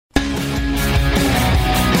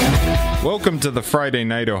Welcome to the Friday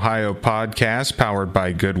Night Ohio podcast, powered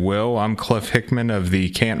by Goodwill. I'm Cliff Hickman of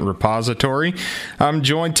the Canton Repository. I'm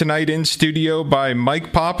joined tonight in studio by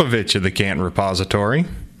Mike Popovich of the Canton Repository.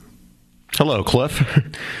 Hello, Cliff.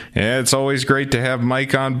 Yeah, it's always great to have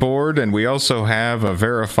Mike on board, and we also have a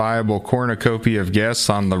verifiable cornucopia of guests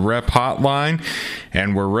on the rep hotline,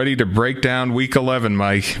 and we're ready to break down Week 11,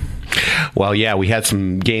 Mike. Well, yeah, we had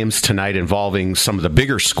some games tonight involving some of the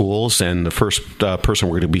bigger schools, and the first person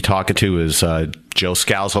we're going to be talking to is Joe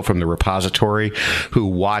Scalzo from the Repository, who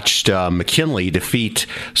watched McKinley defeat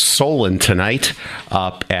Solon tonight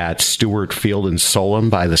up at Stewart Field in Solon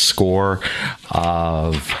by the score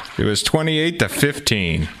of... It was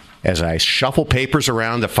 28-15. As I shuffle papers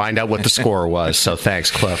around to find out what the score was. So thanks,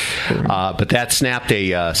 Cliff. But that snapped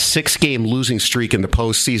a six-game losing streak in the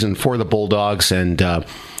postseason for the Bulldogs. And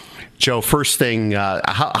Joe, first thing,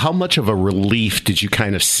 how much of a relief did you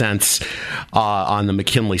kind of sense on the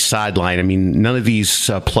McKinley sideline? I mean, none of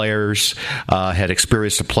these players had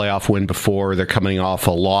experienced a playoff win before. They're coming off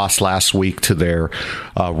a loss last week to their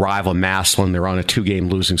rival Massillon. They're on a two-game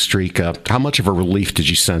losing streak. How much of a relief did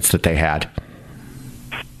you sense that they had?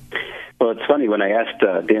 Well, it's funny, when I asked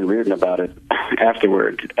Dan Reardon about it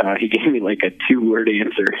afterward, he gave me like a two-word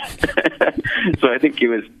answer. So I think he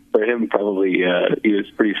was, for him, probably he was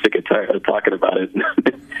pretty sick of talking about it.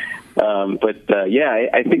 Yeah,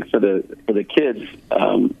 I think for the kids,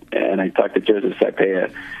 and I talked to Joseph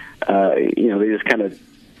Sapea, they just kind of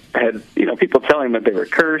had people telling them that they were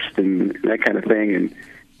cursed and that kind of thing, and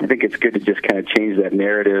I think it's good to just kind of change that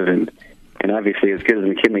narrative. And obviously, as good as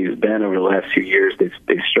McKinley has been over the last few years, they've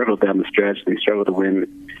struggled down the stretch. They struggled to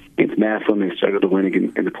win against Massillon. They struggled to win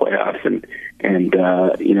in the playoffs. To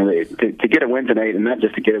get a win tonight, and not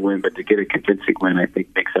just to get a win, but to get a convincing win, I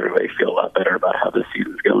think makes everybody feel a lot better about how this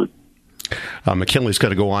season's going. McKinley's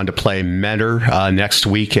going to go on to play Mentor next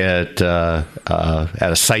week at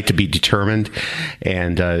a site to be determined.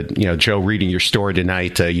 And Joe, reading your story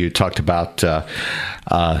tonight, you talked about the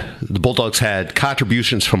Bulldogs had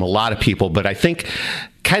contributions from a lot of people, but I think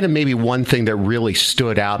kind of maybe one thing that really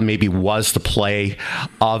stood out maybe was the play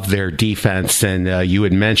of their defense. And you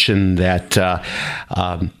had mentioned that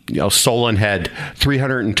Solon had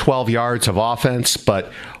 312 yards of offense,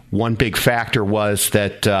 but one big factor was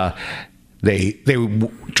that They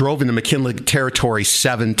drove into McKinley territory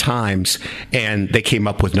 7 times, and they came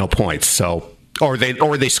up with no points. So, or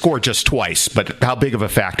they scored just twice. But how big of a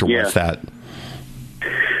factor was that?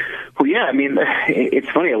 Well, yeah, I mean, it's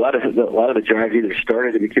funny. A lot of the drives either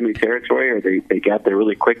started in McKinley territory or they got there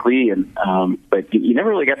really quickly, and but you never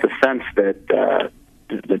really got the sense that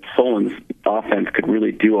Solon's offense could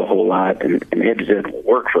really do a whole lot, and they had to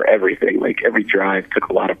work for everything. Like every drive took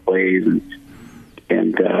a lot of plays, and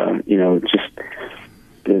just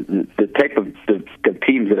the type of the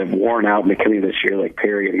teams that have worn out McKinley this year, like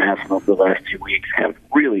Perry and Massillon over the last 2 weeks, have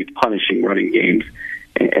really punishing running games,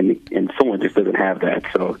 and Solon just doesn't have that.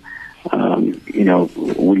 So,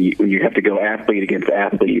 when you have to go athlete against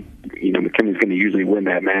athlete, McKinley's going to usually win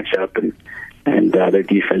that matchup, and their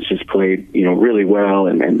defense just played, really well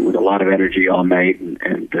and with a lot of energy all night,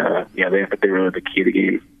 they were really the key to the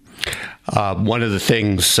game. One of the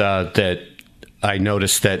things that I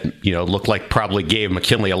noticed that, looked like probably gave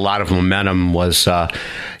McKinley a lot of momentum was,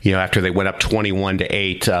 after they went up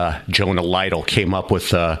 21-8, Jonah Lytle came up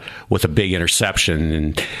with a big interception,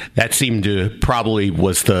 and that seemed to probably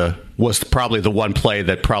was probably the one play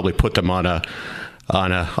that probably put them on a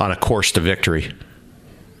course to victory.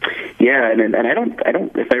 Yeah, and I don't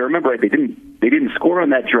if I remember right, they didn't score on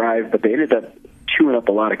that drive, but they ended up chewing up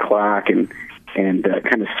a lot of clock and kind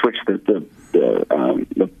of switched the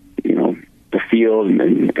field,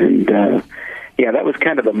 and that was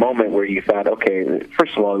kind of the moment where you thought, okay,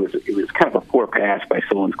 first of all, it was kind of a poor pass by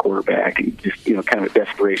Solon's quarterback, and just kind of a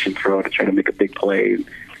desperation throw to try to make a big play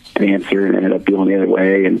and answer, and ended up going the other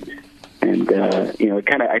way, and it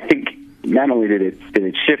kind of, I think, not only did it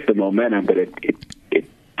shift the momentum, but it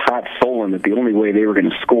taught Solon that the only way they were going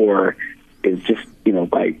to score is just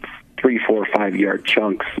by 3, 4, 5 yard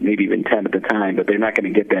chunks, maybe even 10 at the time, but they're not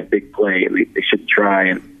going to get that big play, and they should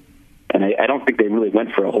try. And I don't think they really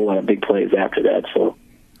went for a whole lot of big plays after that. So,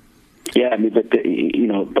 yeah, I mean, but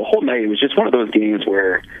the whole night, it was just one of those games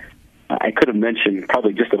where I could have mentioned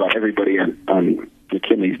probably just about everybody on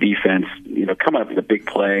McKinley's defense, coming up with a big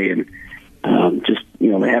play and just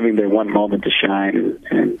having their one moment to shine,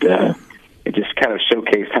 and it just kind of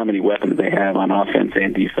showcased how many weapons they have on offense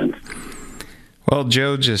and defense. Well,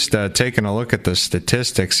 Joe, just taking a look at the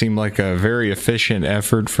statistics, seemed like a very efficient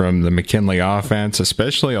effort from the McKinley offense,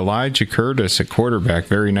 especially Elijah Curtis at quarterback.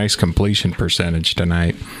 Very nice completion percentage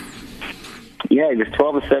tonight. Yeah, he was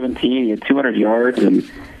 12 of 17. He had 200 yards and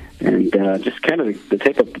just kind of the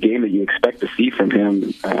type of game that you expect to see from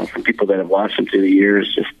him, from people that have watched him through the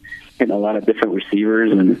years, just hitting a lot of different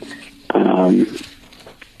receivers and,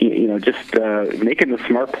 just making the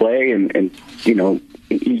smart play. And,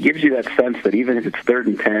 he gives you that sense that even if it's 3rd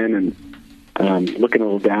and 10 and looking a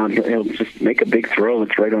little down, he'll just make a big throw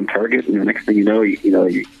that's right on target. And the next thing you know,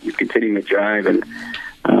 you're continuing to drive. And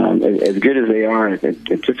as good as they are at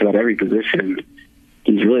just about every position,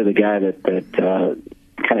 he's really the guy that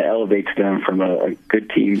kind of elevates them from a good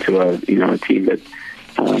team to a team that's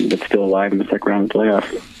still alive in the second round of the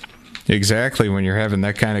playoffs. Exactly. When you're having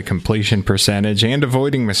that kind of completion percentage and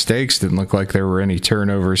avoiding mistakes, didn't look like there were any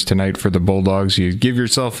turnovers tonight for the Bulldogs. You give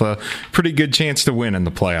yourself a pretty good chance to win in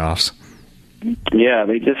the playoffs. Yeah,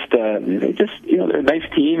 they just they're a nice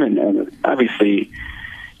team, and obviously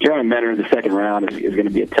drawing Mentor in the second round is going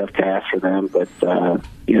to be a tough task for them. But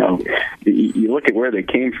you look at where they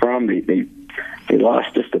came from. They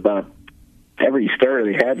lost just about every starter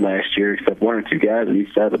they had last year, except 1 or 2 guys on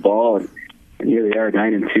each side of the ball, and here they are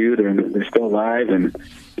 9-2. They're still alive, and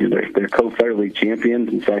they're co-Federal League champions.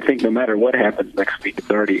 And so I think no matter what happens next week,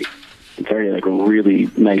 it's already like a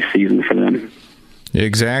really nice season for them.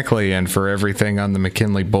 Exactly, and for everything on the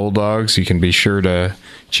McKinley Bulldogs, you can be sure to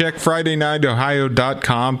check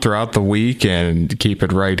FridayNightOhio.com throughout the week and keep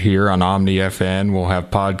it right here on Omni FN. We'll have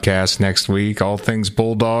podcasts next week. All things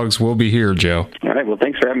Bulldogs will be here, Joe. All right, well,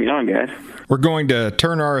 thanks for having me on, guys. We're going to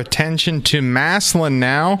turn our attention to Massillon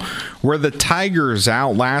now, where the Tigers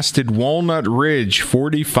outlasted Walnut Ridge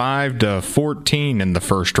 45-14 in the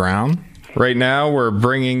first round. Right now, we're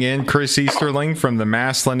bringing in Chris Easterling from the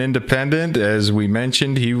Massillon Independent. As we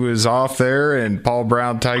mentioned, he was off there in Paul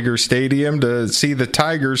Brown Tiger Stadium to see the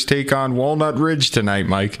Tigers take on Walnut Ridge tonight,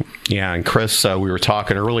 Mike. Yeah, and Chris, we were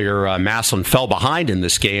talking earlier, Massillon fell behind in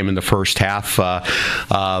this game in the first half,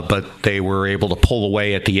 but they were able to pull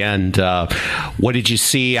away at the end. What did you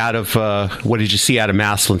see out of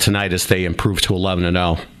Massillon tonight as they improved to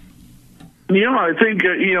 11-0? I think,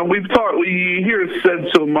 we hear it said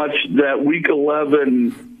so much that Week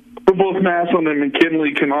 11 for both Massillon and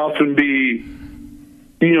McKinley can often be,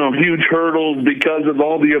 huge hurdles because of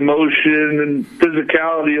all the emotion and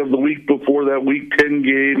physicality of the week before that Week 10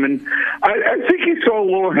 game. And I think he saw a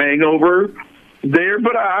little hangover there,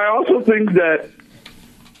 but I also think that,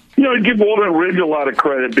 I give Walnut Ridge a lot of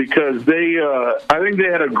credit because I think they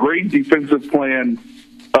had a great defensive plan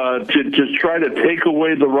to try to take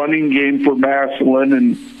away the running game for Massillon,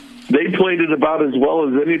 and they played it about as well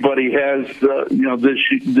as anybody has,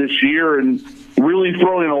 this year, and really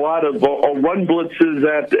throwing a lot of run blitzes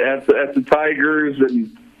at the Tigers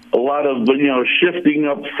and a lot of shifting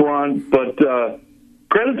up front. But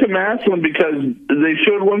credit to Massillon because they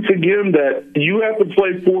showed once again that you have to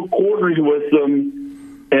play 4 quarters with them.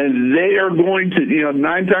 And they are going to,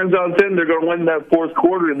 9 times out of 10, they're going to win that 4th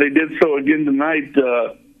quarter, and they did so again tonight,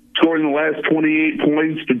 scoring the last 28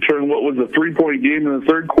 points to turn what was a 3-point game in the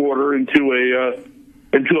 3rd quarter into a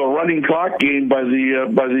running clock game by the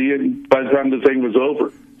time the thing was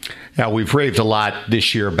over. Yeah, we've raved a lot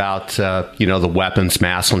this year about the weapons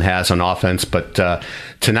Massillon has on offense, but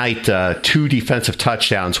tonight 2 defensive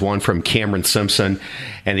touchdowns, one from Cameron Simpson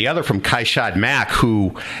and the other from Kaishad Mack,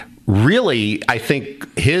 who really, I think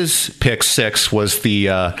his pick 6 was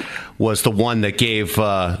the one that gave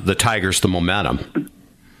the Tigers the momentum.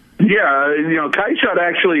 Yeah, Kaishad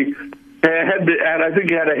actually had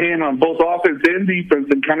a hand on both offense and defense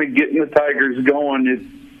and kind of getting the Tigers going.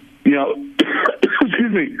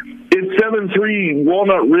 Excuse me. It's 7-3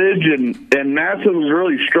 Walnut Ridge, and Massillon was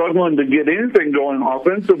really struggling to get anything going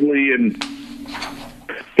offensively, and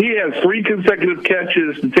he has 3 consecutive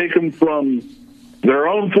catches to take them from their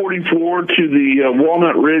own 44 to the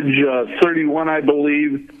Walnut Ridge 31, I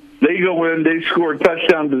believe. They go in, they score a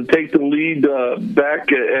touchdown to take the lead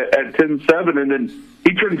back at 10-7, and then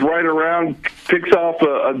he turns right around, picks off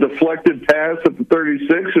a deflected pass at the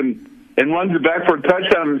 36, and runs it back for a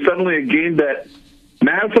touchdown. And suddenly a game that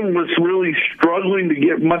Massillon was really struggling to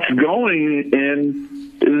get much going, and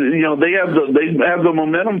they have the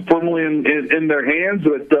momentum firmly in their hands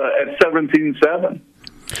at 17-7.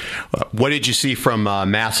 What did you see from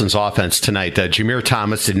Massillon's offense tonight? Jameer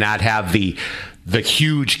Thomas did not have the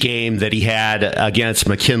huge game that he had against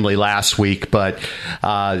McKinley last week, but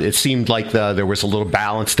it seemed like there was a little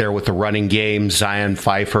balance there with the running game. Zion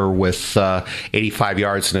Pfeiffer with 85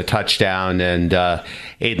 yards and a touchdown, and Aiden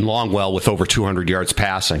Longwell with over 200 yards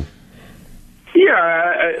passing. Yeah,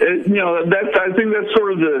 I think that's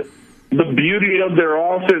sort of the beauty of their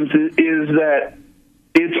offense is that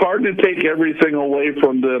it's hard to take everything away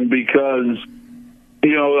from them because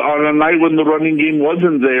on a night when the running game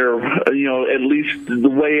wasn't there, at least the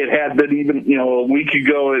way it had been even, a week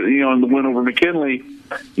ago, in the win over McKinley,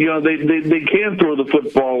 they can throw the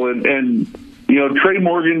football. And Trey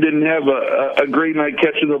Morgan didn't have a great night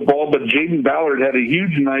catching the ball, but Jaden Ballard had a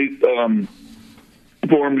huge night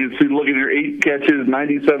for him. You see, look at your 8 catches,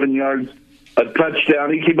 97 yards, a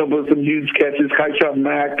touchdown. He came up with some huge catches. Kaisha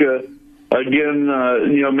Mack, again,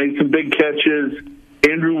 made some big catches.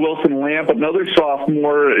 Andrew Wilson-Lamp, another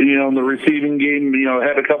sophomore, in the receiving game,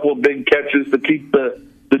 had a couple of big catches to keep the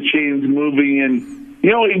chains moving. And,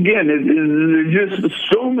 again, there's just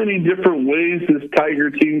so many different ways this Tiger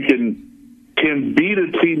team can beat a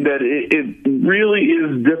team that it really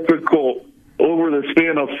is difficult over the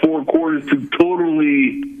span of 4 quarters to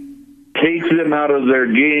totally take them out of their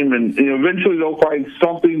game. And eventually they'll find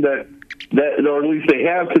something that, or at least they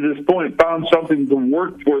have to this point, found something to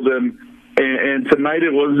work for them. And tonight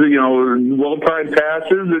it was, well-timed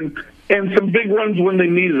passes and some big runs when they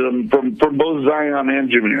needed them from both Zion and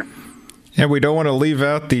Jameer. And we don't want to leave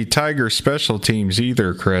out the Tiger special teams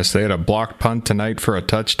either, Chris. They had a blocked punt tonight for a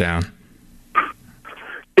touchdown.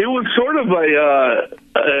 It was sort of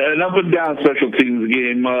an up-and-down special teams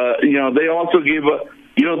game. They also gave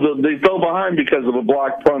they fell behind because of a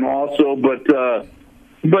blocked punt also, but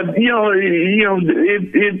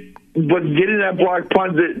getting that blocked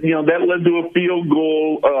punt, that led to a field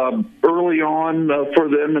goal early on for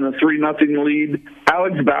them in a 3-0 lead.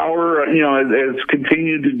 Alex Bauer, has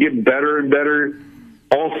continued to get better and better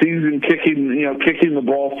all season, kicking the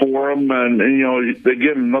ball for them, and they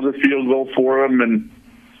get another field goal for them, and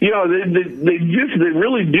they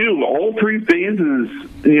really do all 3 phases.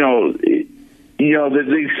 They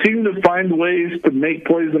seem to find ways to make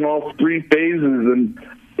plays in all 3 phases, and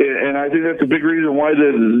I think that's a big reason why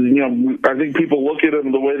I think people look at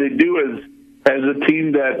them the way they do as a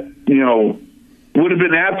team that, would have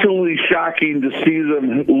been absolutely shocking to see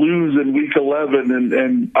them lose in week 11.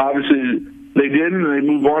 And obviously they didn't, and they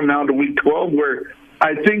move on now to week 12, where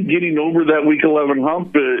I think getting over that week 11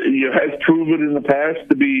 hump has proven in the past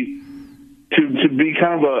to be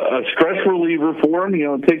kind of a stress reliever for them.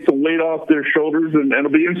 It takes the weight off their shoulders, and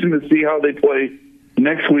it'll be interesting to see how they play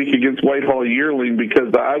next week against Whitehall Yearling,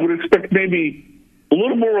 because I would expect maybe a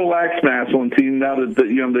little more relaxed Massillon team now that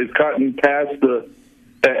they've gotten past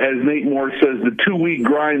as Nate Moore says, the 2-week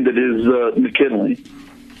grind that is McKinley.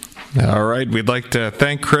 All right, we'd like to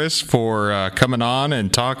thank Chris for coming on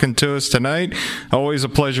and talking to us tonight. Always a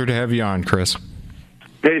pleasure to have you on, Chris.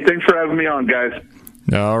 Hey, thanks for having me on, guys.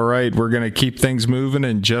 All right, we're going to keep things moving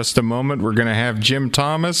in just a moment. We're going to have Jim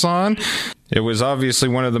Thomas on. It was obviously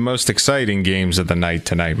one of the most exciting games of the night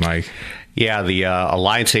tonight, Mike. Yeah, the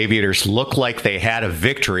Alliance Aviators looked like they had a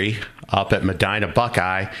victory up at Medina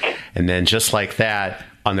Buckeye, and then just like that,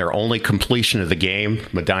 on their only completion of the game,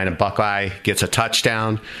 Medina Buckeye gets a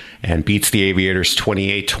touchdown and beats the Aviators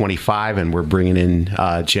 28-25, and we're bringing in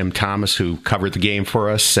Jim Thomas, who covered the game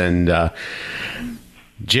for us. And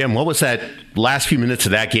Jim, what was that last few minutes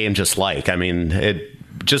of that game just like? I mean,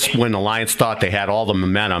 just when Alliance thought they had all the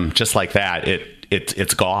momentum, just like that,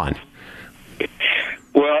 it's gone.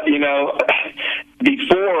 Well,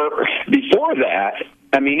 before that,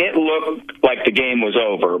 I mean, it looked like the game was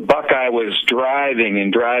over. Buckeye was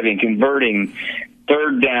driving, converting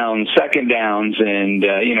third downs, second downs, and,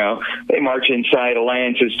 they march inside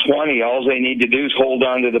Alliance's 20. All they need to do is hold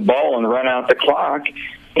on to the ball and run out the clock,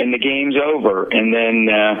 and the game's over. And then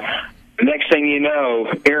the next thing you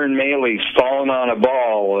know, Aaron Maley's falling on a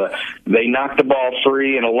ball. They knock the ball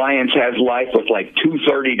free, and Alliance has life with like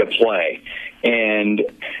 2:30 to play. And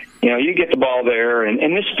you get the ball there,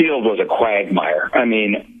 and this field was a quagmire. I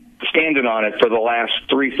mean, standing on it for the last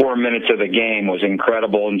 3-4 minutes of the game was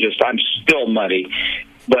incredible, and I'm still muddy.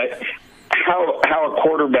 But how a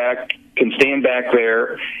quarterback can stand back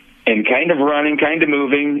there and kind of running, kind of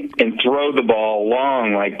moving, and throw the ball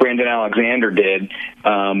long like Brendan Alexander did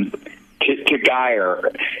to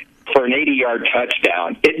Geyer for an 80-yard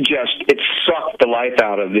touchdown. It sucked the life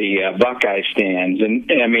out of the Buckeye stands. And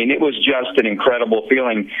I mean, it was just an incredible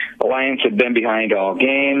feeling. Alliance had been behind all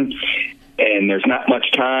game, and there's not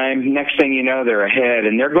much time. Next thing you know, they're ahead,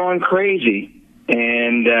 and they're going crazy.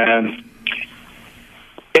 And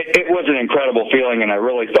it was an incredible feeling, and I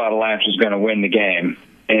really thought Alliance was going to win the game.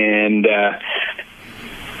 And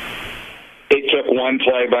it took one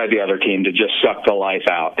play by the other team to just suck the life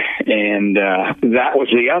out. And that was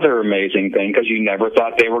the other amazing thing, because you never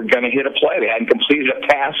thought they were going to hit a play. They hadn't completed a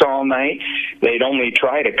pass all night. They'd only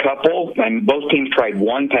tried a couple, and both teams tried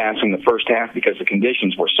one pass in the first half because the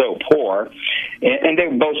conditions were so poor. And they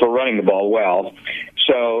both were running the ball well.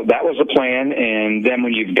 So that was the plan. And then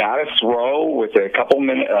when you've got to throw with a couple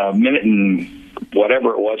minute and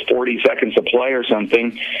whatever it was, 40 seconds to play or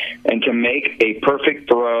something, and to make a perfect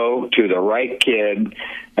throw to the right kid,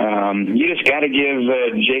 you just got to give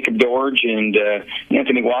Jacob Dorge and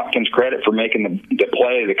Anthony Watkins credit for making the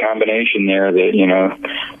play, the combination there that,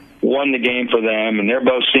 won the game for them. And they're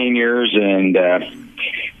both seniors, and,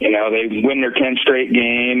 they win their 10th straight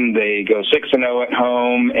game. They go 6-0 at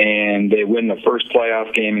home, and they win the first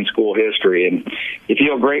playoff game in school history. And you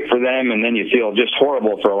feel great for them, and then you feel just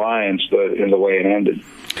horrible for Alliance in the way it ended.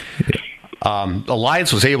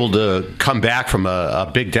 Alliance was able to come back from a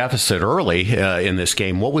big deficit early in this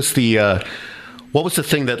game. What was the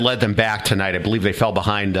thing that led them back tonight? I believe they fell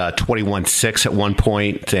behind 21-6 at one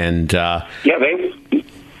point, and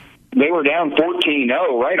they were down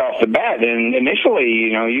 14-0 right off the bat. And initially,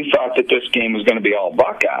 you thought that this game was going to be all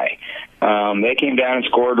Buckeye. They came down and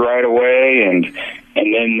scored right away, and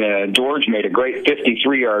then George made a great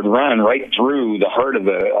 53-yard run right through the heart of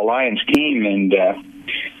the Alliance team, and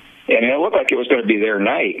it looked like it was going to be their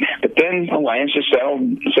night. But then Alliance just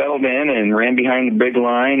settled in and ran behind the big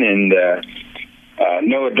line, and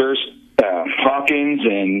Noah Durst, Hawkins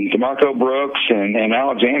and DeMarco Brooks and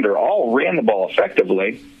Alexander all ran the ball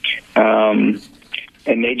effectively, and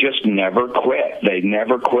they just never quit. They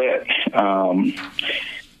never quit.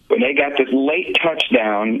 When they got this late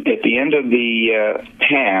touchdown at the end of the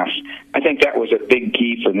half, I think that was a big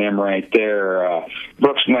key for them right there.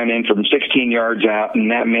 Brooks went in from 16 yards out,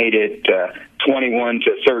 and that made it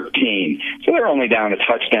 21-13. So they're only down a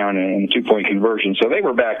touchdown and a 2-point conversion. So they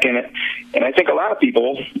were back in it. And I think a lot of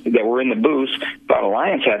people that were in the booth thought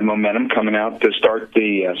Alliance had momentum coming out to start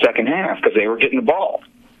the second half because they were getting the ball.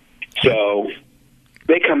 So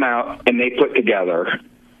they come out and they put together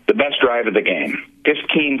the best drive of the game.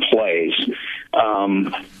 15 plays.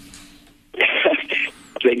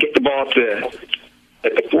 They get the ball at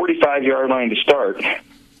the 45-yard line to start,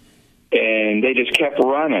 and they just kept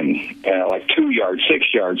running, like 2 yards,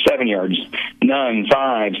 6 yards, 7 yards, none,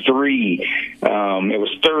 5, 3. It was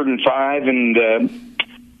 3rd and 5, and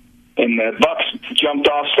the Bucks jumped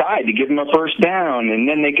offside to give them a first down, and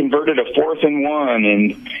then they converted a 4th and 1,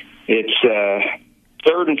 and it's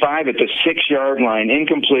 3rd and 5 at the 6-yard line,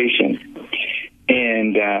 incompletion.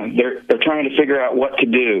 And they're trying to figure out what to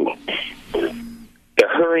do. They're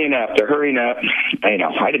hurrying up. I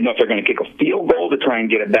didn't know if they're going to kick a field goal to try and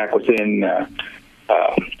get it back within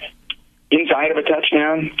inside of a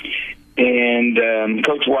touchdown. And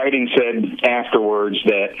Coach Whiting said afterwards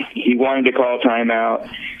that he wanted to call timeout.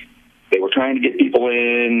 They were trying to get people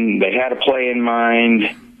in. They had a play in mind.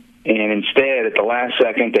 And instead, at the last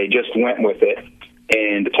second, they just went with it.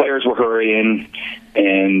 And the players were hurrying,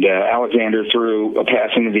 and Alexander threw a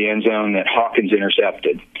pass into the end zone that Hawkins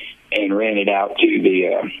intercepted and ran it out to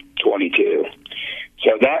the 22.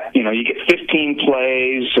 So that, you get 15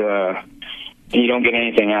 plays, and you don't get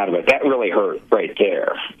anything out of it. That really hurt right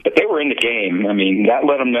there. But they were in the game. I mean, that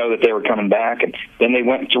let them know that they were coming back. And then they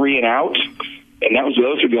went 3 and out, and those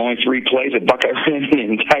were the only 3 plays that Buckeye ran in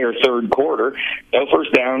the entire third quarter. No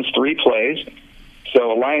first downs, 3 plays.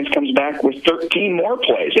 So Alliance comes back with 13 more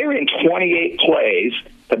plays. They were in 28 plays,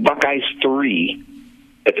 the Buckeyes 3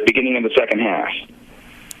 at the beginning of the second half.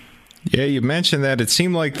 Yeah, you mentioned that. It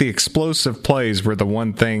seemed like the explosive plays were the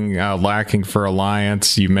one thing lacking for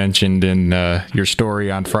Alliance. You mentioned in your story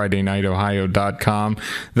on FridayNightOhio.com.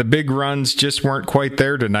 The big runs just weren't quite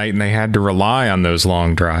there tonight, and they had to rely on those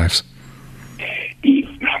long drives.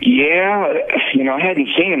 Yeah, I hadn't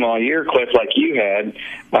seen them all year, Cliff, like you had,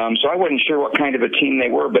 so I wasn't sure what kind of a team they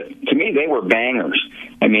were, but to me, they were bangers.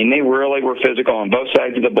 I mean, they really were physical on both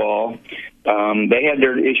sides of the ball. They had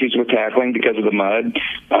their issues with tackling because of the mud,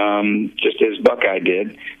 just as Buckeye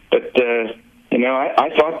did, but I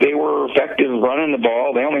thought they were effective running the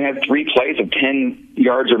ball. They only had 3 plays of 10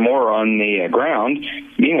 yards or more on the ground.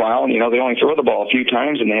 Meanwhile, they only throw the ball a few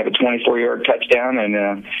times, and they have a 24-yard touchdown and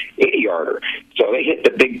an 80-yarder. So they hit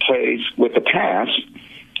the big plays with the pass,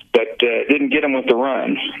 but didn't get them with the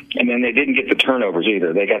run. And then they didn't get the turnovers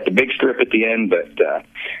either. They got the big strip at the end, but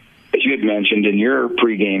as you had mentioned in your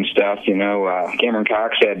pregame stuff, Cameron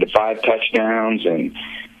Cox had the 5 touchdowns, and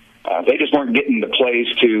they just weren't getting the plays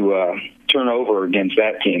to turn over against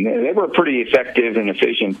that team. They were a pretty effective and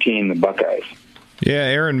efficient team, the Buckeyes. Yeah,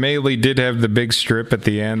 Aaron Maley did have the big strip at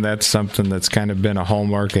the end. That's something that's kind of been a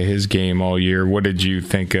hallmark of his game all year. What did you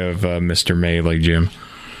think of Mr. Maley, Jim?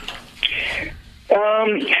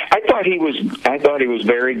 I thought he was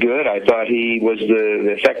very good. I thought he was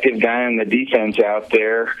the effective guy on the defense out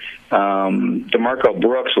there. DeMarco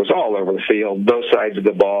Brooks was all over the field, both sides of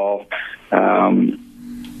the ball.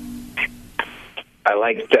 I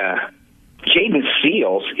liked Jaden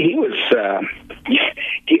Seals. He was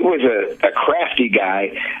a crafty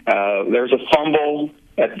guy. There was a fumble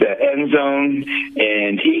at the end zone,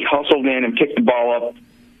 and he hustled in and picked the ball up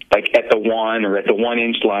like at the 1 or at the 1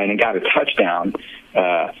 inch line and got a touchdown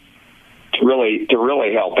to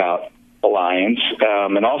really help out the Lions,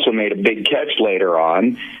 and also made a big catch later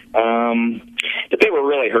on. But they were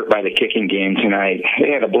really hurt by the kicking game tonight.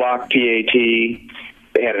 They had a blocked PAT.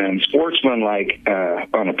 They had an unsportsmanlike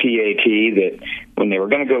on a PAT that when they were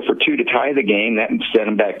going to go for 2 to tie the game, that sent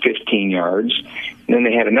them back 15 yards. And then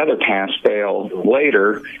they had another pass fail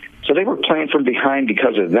later. So they were playing from behind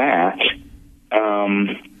because of that.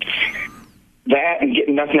 That and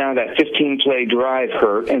getting nothing out of that 15-play drive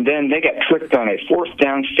hurt. And then they got tricked on a 4th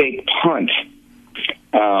down fake punt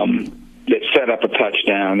that set up a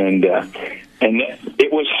touchdown. And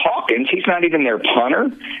it was Hawkins. He's not even their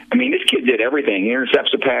punter. I mean, this kid did everything. He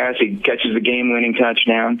intercepts a pass. He catches the game-winning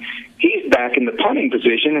touchdown. He's back in the punting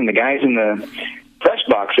position, and the guys in the press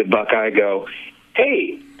box at Buckeye go,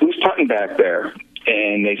 "Hey, who's punting back there?"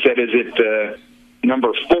 And they said, "Is it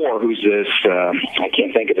number 4, who's this, I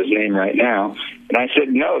can't think of his name right now." And I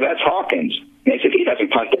said, "No, that's Hawkins." And they said, "He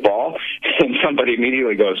doesn't punt the ball." And somebody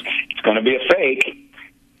immediately goes, "It's going to be a fake."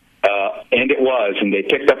 And it was, and they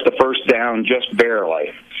picked up the 1st down just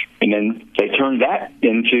barely. And then they turned that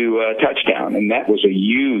into a touchdown, and that was a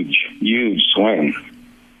huge, huge swing.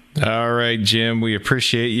 All right, Jim, we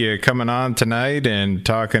appreciate you coming on tonight and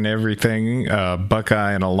talking everything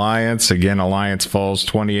Buckeye and Alliance. Again, Alliance falls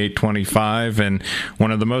 28-25, and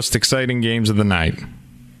one of the most exciting games of the night.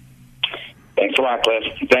 Thanks a lot, Cliff.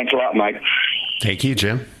 Thanks a lot, Mike. Thank you,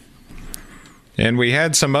 Jim. And we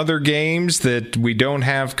had some other games that we don't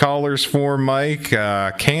have callers for, Mike.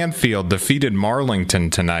 Canfield defeated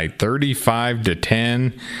Marlington tonight,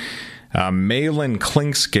 35-10. Malin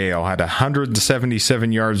Clinkscale had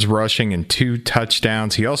 177 yards rushing and 2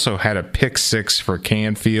 touchdowns. He also had a pick 6 for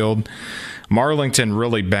Canfield. Marlington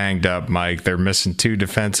really banged up, Mike. They're missing 2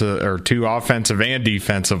 offensive and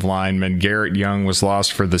defensive linemen. Garrett Young was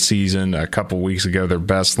lost for the season a couple weeks ago, their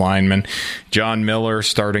best lineman. John Miller,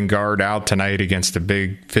 starting guard, out tonight against a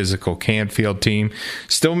big physical Canfield team.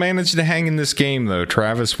 Still managed to hang in this game, though.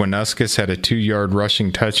 Travis Winuskus had a 2-yard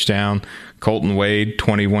rushing touchdown. Colton Wade,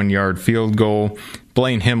 21-yard field goal.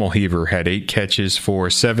 Blaine Himmelheber had 8 catches for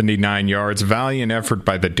 79 yards. Valiant effort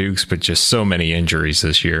by the Dukes, but just so many injuries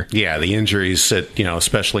this year. Yeah, the injuries,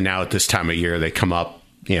 especially now at this time of year, they come up.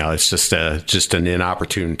 It's just an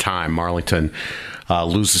inopportune time. Marlington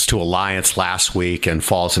loses to Alliance last week and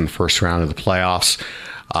falls in the first round of the playoffs.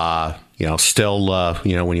 Still,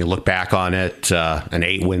 when you look back on it, an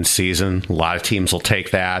 8-win season, a lot of teams will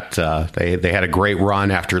take that. They had a great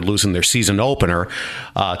run after losing their season opener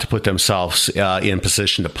to put themselves in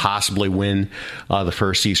position to possibly win the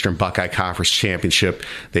first Eastern Buckeye Conference Championship.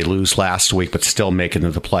 They lose last week, but still make it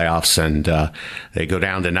into the playoffs, and they go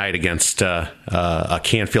down tonight against a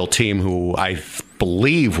Canfield team who I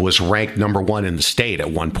believe was ranked number 1 in the state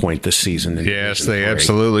at one point this season. Yes, they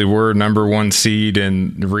absolutely were number 1 seed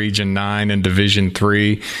in Region 9 and Division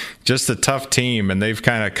 3. Just a tough team, and they've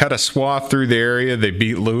kind of cut a swath through the area. They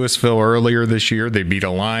beat Louisville earlier this year. They beat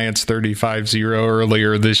Alliance 35-0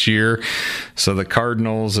 earlier this year. So the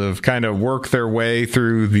Cardinals have kind of worked their way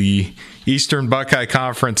through the Eastern Buckeye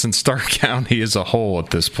Conference and Stark County as a whole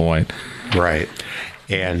at this point. Right.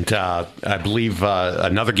 And I believe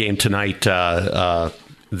another game tonight that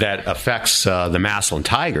affects the Massillon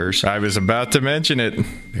Tigers. I was about to mention it.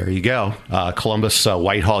 There you go. Columbus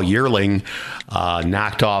Whitehall Yearling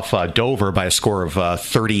knocked off Dover by a score of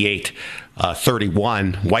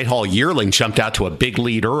 38-31. Whitehall Yearling jumped out to a big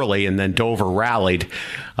lead early, and then Dover rallied.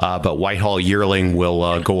 But Whitehall Yearling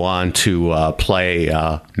will go on to play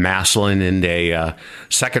Massillon in a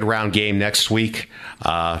second-round game next week.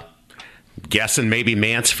 Guessing maybe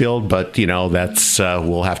Mansfield, but that's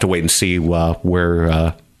we'll have to wait and see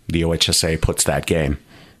where the OHSA puts that game.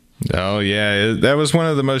 Oh yeah, that was one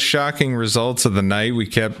of the most shocking results of the night. We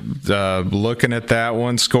kept looking at that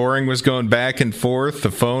one. Scoring was going back and forth. The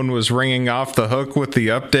phone was ringing off the hook with the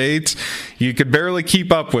updates. You could barely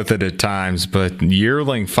keep up with it at times, but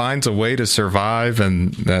Yearling finds a way to survive,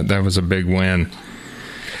 and that was a big win.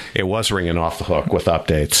 It was ringing off the hook with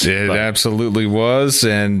updates. It absolutely was,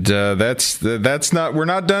 and that's not. We're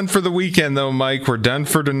not done for the weekend, though, Mike. We're done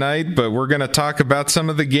for tonight, but we're going to talk about some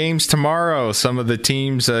of the games tomorrow. Some of the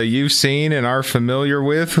teams you've seen and are familiar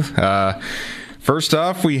with. First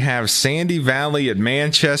off, we have Sandy Valley at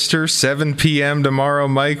Manchester, 7 p.m. tomorrow.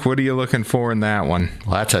 Mike, what are you looking for in that one?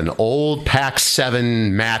 Well, that's an old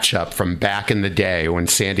Pac-7 matchup from back in the day when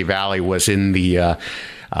Sandy Valley was in the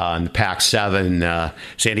in the Pac-7.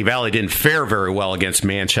 Sandy Valley didn't fare very well against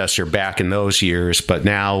Manchester back in those years, but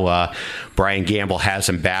now Brian Gamble has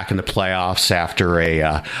them back in the playoffs after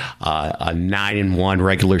a 9-1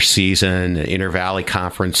 regular season, Inter-Valley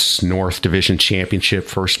Conference North Division Championship,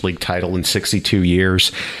 first league title in 62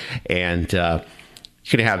 years, and you're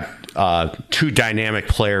going to have two dynamic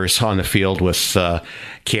players on the field with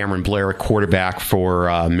Cameron Blair, a quarterback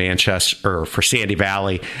for Manchester or for Sandy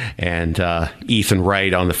Valley, and Ethan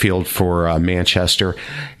Wright on the field for Manchester.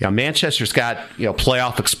 Manchester's got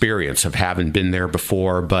playoff experience of having been there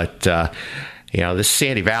before, but this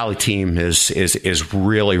Sandy Valley team is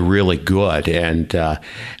really, really good, and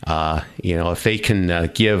if they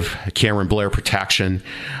can give Cameron Blair protection,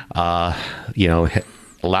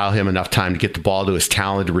 allow him enough time to get the ball to his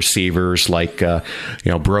talented receivers like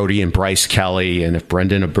Brody and Bryce Kelly, and if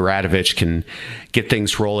Brendan Abradovich can get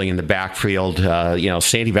things rolling in the backfield,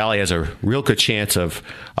 Sandy Valley has a real good chance of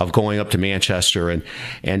going up to Manchester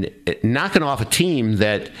and knocking off a team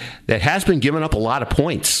that has been giving up a lot of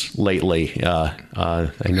points lately.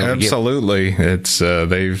 Absolutely, it's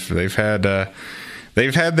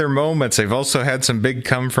they've had their moments. They've also had some big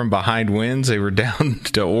come-from-behind wins. They were down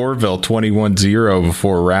to Orville 21-0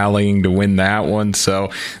 before rallying to win that one. So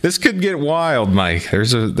this could get wild, Mike.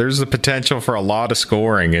 There's a potential for a lot of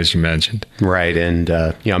scoring, as you mentioned. Right, and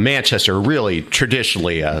Manchester really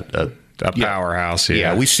traditionally a powerhouse.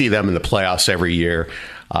 Yeah, we see them in the playoffs every year.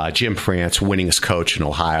 Jim France, winningest coach in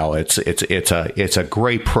Ohio. It's a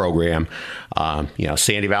great program.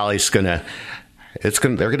 Sandy Valley's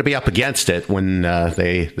they're going to be up against it when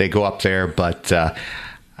they go up there, but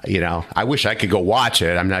I wish I could go watch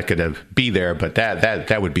it. I'm not going to be there, but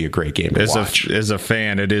that would be a great game to watch. As a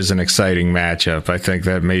fan, it is an exciting matchup. I think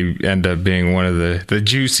that may end up being one of the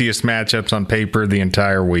juiciest matchups on paper the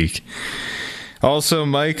entire week. Also,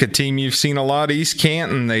 Mike, a team you've seen a lot, East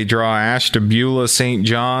Canton. They draw Ashtabula St.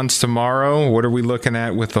 John's tomorrow. What are we looking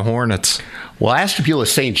at with the Hornets? Well, Ashtabula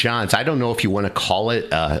St. John's, I don't know if you want to call it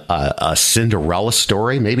a Cinderella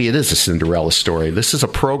story. Maybe it is a Cinderella story. This is a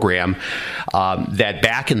program that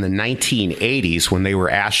back in the 1980s, when they were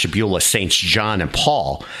Ashtabula St. John and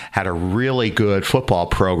Paul, had a really good football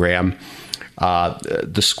program.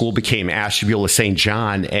 The school became Ashtabula St.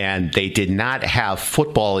 John, and they did not have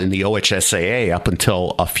football in the OHSAA up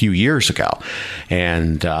until a few years ago.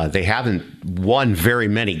 And they haven't won very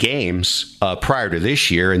many games prior to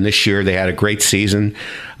this year. And this year they had a great season,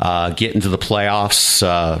 getting to the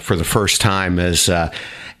playoffs for the first time as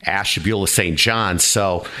Ashtabula St. John.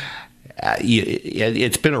 So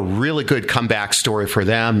it's been a really good comeback story for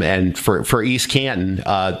them. And for East Canton,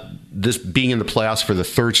 this being in the playoffs for the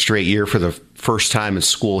third straight year for the first time in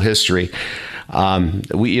school history.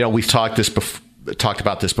 We've talked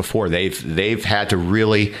about this before. They've had to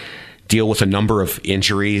really deal with a number of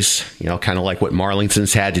injuries, kind of like what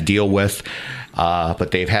Marlington's had to deal with.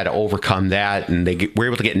 But they've had to overcome that, and they were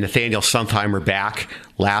able to get Nathaniel Suntheimer back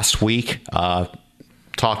last week.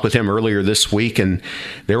 Talked with him earlier this week, and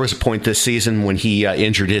there was a point this season when he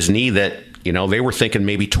injured his knee that they were thinking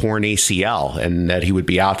maybe torn ACL and that he would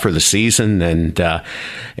be out for the season, and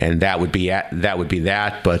that would be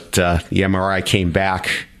that. But the MRI came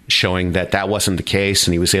back showing that wasn't the case,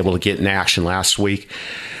 and he was able to get in action last week.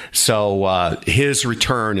 So his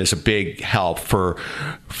return is a big help for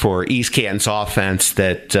East Canton's offense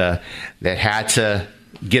that had to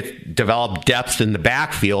develop depth in the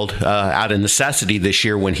backfield out of necessity this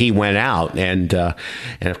year when he went out, and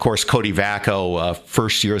of course Cody Vacco,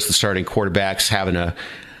 first year as the starting quarterback's having a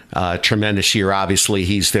tremendous year. Obviously,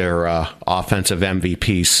 he's their offensive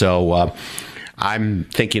MVP. So I'm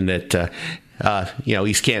thinking that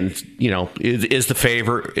East Canton is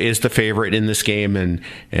the favorite in this game,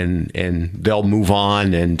 and they'll move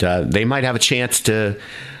on, and they might have a chance to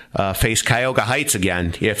face Cuyahoga Heights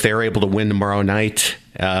again if they're able to win tomorrow night.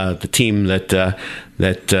 The team that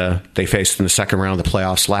they faced in the second round of the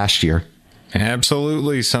playoffs last year.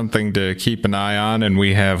 Absolutely something to keep an eye on. And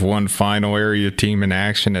we have one final area team in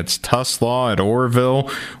action. It's Tuslaw at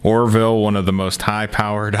Orville. Orville, one of the most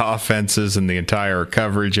high-powered offenses in the entire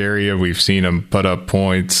coverage area. We've seen them put up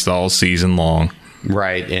points all season long.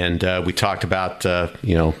 Right, and we talked about, a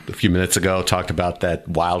few minutes ago, talked about that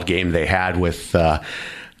wild game they had with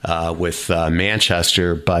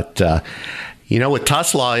Manchester, but with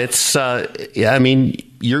Tuslaw, it's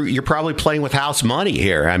you're probably playing with house money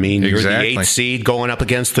here. I mean, exactly. You're the 8th seed going up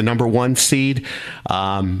against the number 1 seed.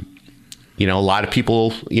 A lot of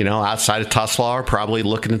people outside of Tuslaw are probably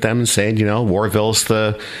looking at them and saying, Orville's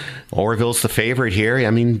the favorite here.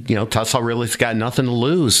 I mean, Tuslaw really's got nothing to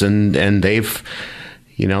lose, and they've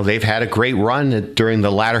they've had a great run during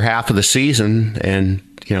the latter half of the season, and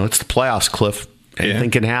it's the playoffs, Cliff.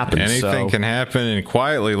 Anything can happen. Anything can happen, and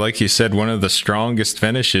quietly, like you said, one of the strongest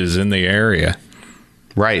finishes in the area.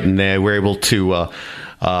 Right, and they were able to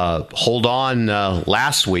hold on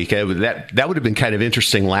last week. That would have been kind of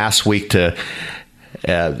interesting last week to.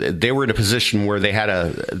 They were in a position where they had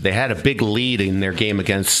a big lead in their game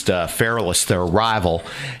against Fairless, their rival,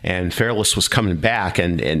 and Fairless was coming back,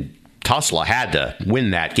 and Tuslaw had to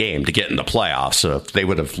win that game to get in the playoffs. So if they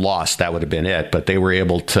would have lost, that would have been it. But they were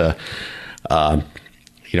able to,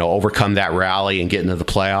 overcome that rally and get into the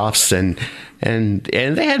playoffs, and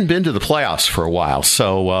they hadn't been to the playoffs for a while.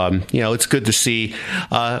 So it's good to see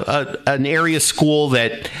an area school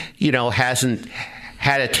that hasn't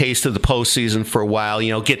had a taste of the postseason for a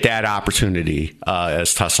while, get that opportunity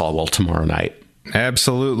as Tuslaw will tomorrow night.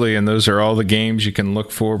 Absolutely, and those are all the games you can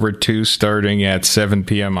look forward to starting at 7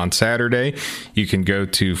 p.m. on Saturday. You can go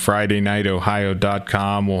to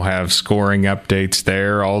FridayNightOhio.com. We'll have scoring updates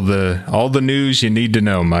there, all the news you need to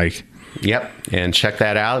know, Mike. Yep, and check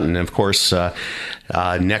that out. And, of course,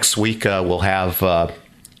 next week we'll have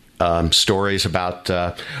stories about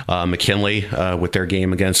McKinley with their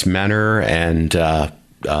game against Menor, and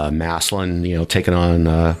Massillon, taking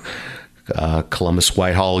on Columbus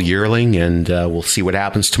Whitehall Yearling, and we'll see what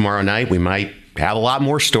happens tomorrow night. We might have a lot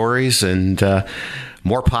more stories and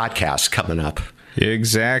more podcasts coming up.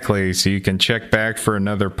 Exactly. So you can check back for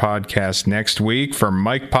another podcast next week. For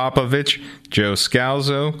Mike Popovich, Joe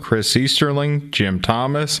Scalzo, Chris Easterling, Jim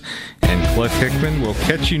Thomas, and Cliff Hickman, we'll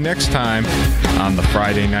catch you next time on the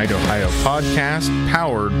Friday Night Ohio podcast,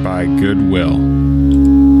 powered by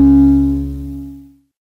Goodwill.